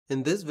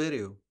In this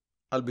video,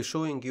 I'll be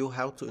showing you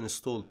how to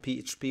install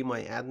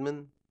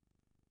phpMyAdmin,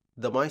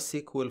 the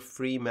MySQL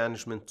free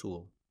management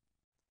tool.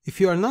 If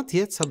you are not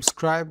yet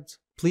subscribed,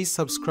 please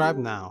subscribe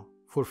now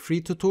for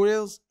free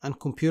tutorials and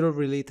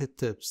computer-related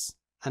tips.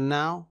 And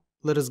now,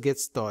 let us get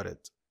started.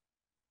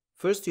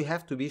 First, you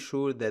have to be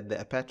sure that the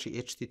Apache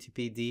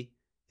HTTPD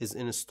is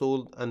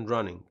installed and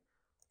running.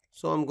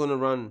 So I'm going to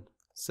run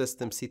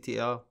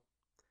systemctl,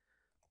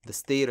 the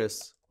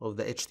status of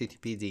the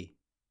HTTPD,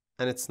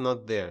 and it's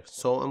not there.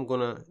 So I'm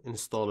going to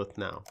install it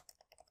now.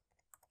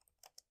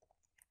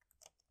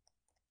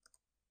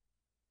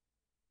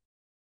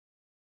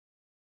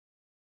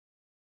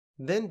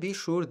 Then be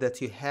sure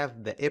that you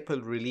have the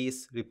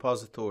epel-release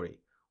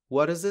repository.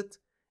 What is it?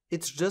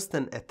 It's just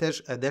an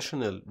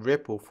additional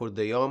repo for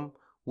the YAM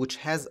which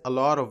has a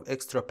lot of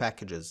extra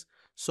packages.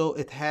 So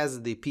it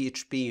has the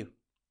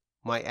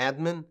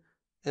phpMyAdmin,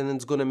 and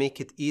it's going to make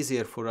it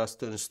easier for us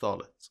to install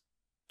it.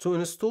 To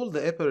install the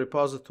EPEL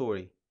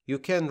repository, you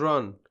can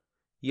run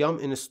yum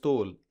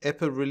install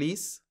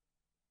epel-release,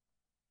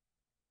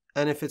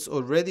 and if it's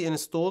already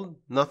installed,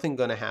 nothing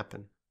gonna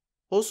happen.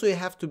 Also, you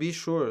have to be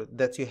sure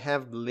that you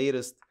have the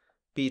latest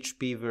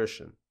PHP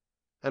version,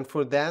 and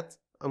for that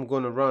I'm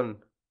gonna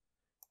run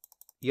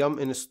yum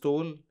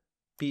install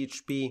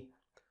PHP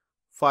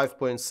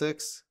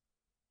 5.6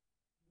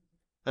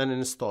 and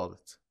install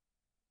it.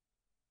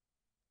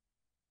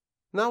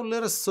 Now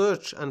let us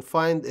search and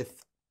find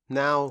if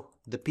now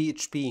the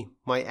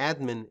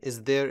phpMyAdmin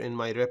is there in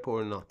my repo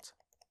or not.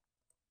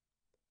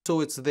 So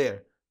it's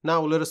there.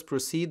 Now let us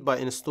proceed by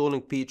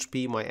installing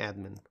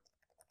phpMyAdmin.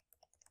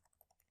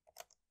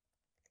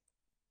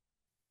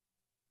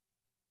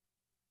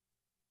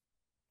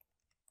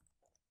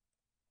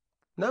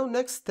 Now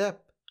next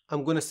step,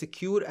 I'm going to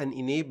secure and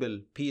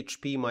enable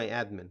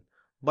phpMyAdmin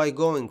by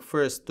going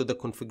first to the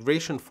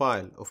configuration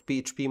file of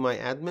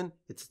phpMyAdmin.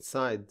 It's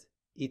inside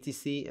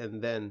etc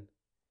and then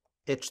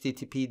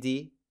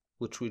httpd,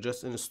 which we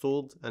just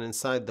installed, and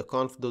inside the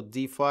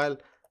conf.d file,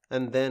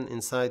 and then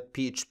inside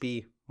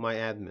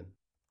phpMyAdmin.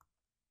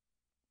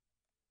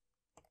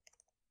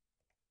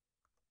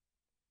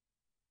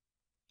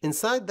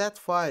 Inside that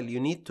file you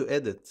need to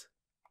edit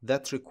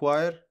that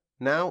require.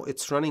 Now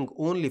it's running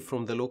only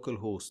from the local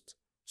host.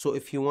 So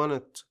if you want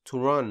it to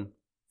run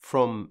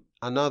from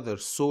another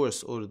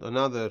source or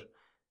another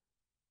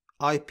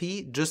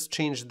IP, just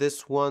change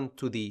this one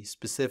to the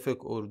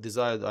specific or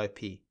desired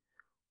IP.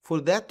 For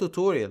that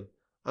tutorial,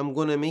 I'm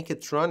gonna make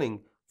it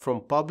running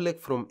from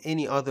public from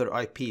any other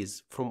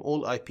IPs, from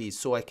all IPs,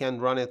 so I can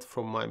run it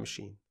from my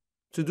machine.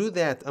 To do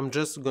that, I'm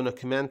just gonna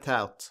comment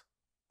out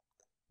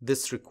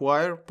this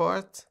require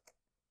part,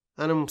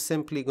 and I'm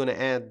simply gonna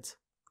add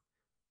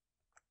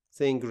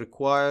saying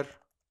require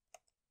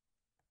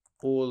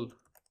all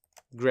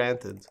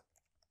granted.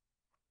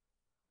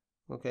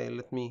 Okay,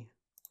 let me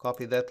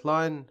copy that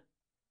line,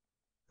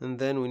 and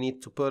then we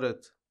need to put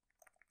it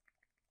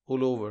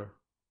all over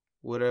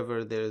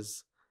wherever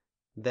there's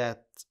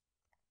that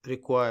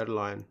require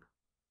line.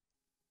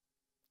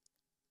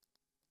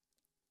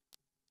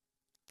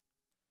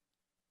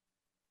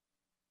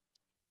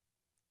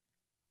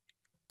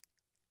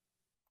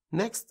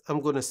 Next,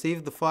 I'm going to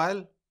save the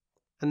file,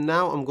 and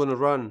now I'm going to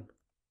run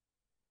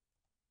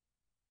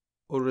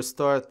or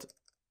restart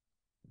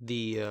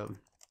the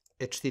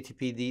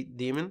HTTP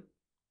daemon,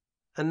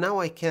 and now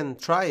I can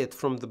try it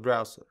from the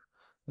browser.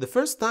 The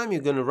first time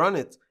you're going to run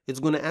it, it's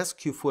going to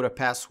ask you for a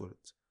password.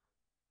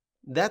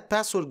 That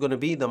password is going to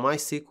be the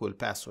MySQL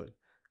password,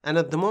 and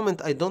at the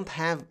moment I don't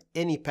have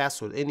any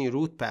password, any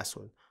root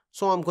password,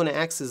 so I'm going to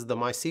access the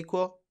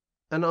MySQL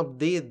and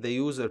update the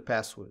user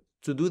password.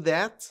 To do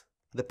that,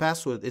 the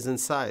password is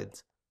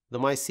inside the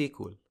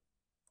MySQL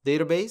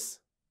database,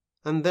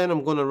 and then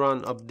I'm going to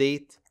run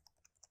update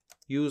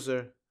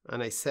user,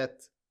 and I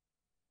set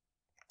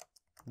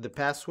the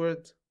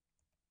password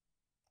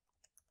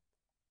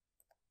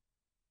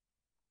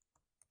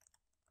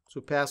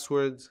to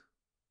password,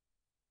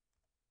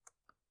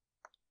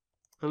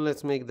 and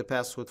let's make the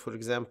password, for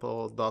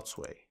example,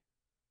 .sway.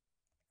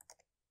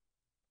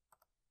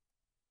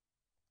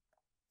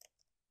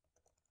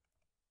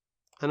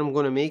 And I'm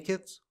going to make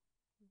it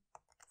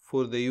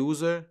for the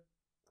user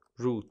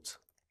root.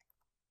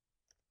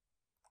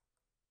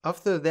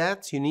 After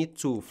that, you need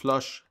to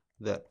flush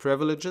the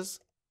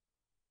privileges,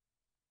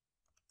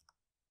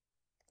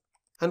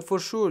 and for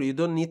sure you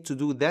don't need to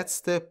do that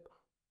step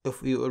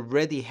if you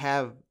already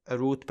have a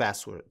root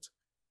password.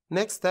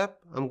 Next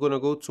step, I'm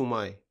gonna go to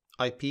my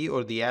IP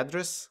or the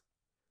address,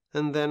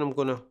 and then I'm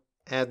gonna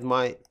add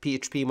my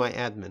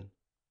phpMyAdmin.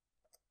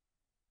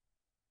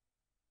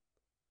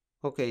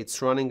 Okay,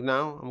 it's running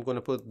now. I'm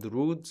gonna put the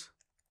root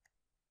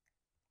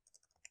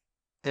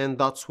and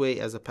 .sway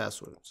as a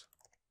password.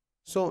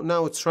 So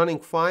now it's running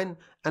fine,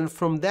 and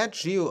from that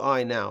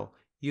GUI now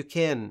you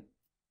can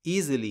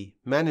easily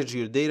manage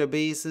your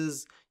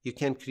databases, you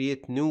can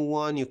create new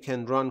one, you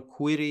can run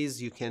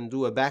queries, you can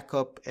do a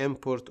backup,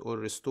 import or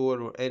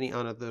restore, or any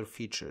other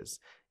features.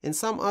 In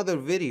some other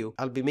video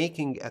I'll be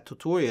making a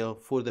tutorial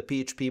for the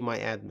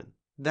phpMyAdmin.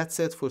 That's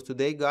it for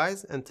today,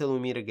 guys. Until we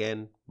meet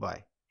again,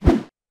 bye.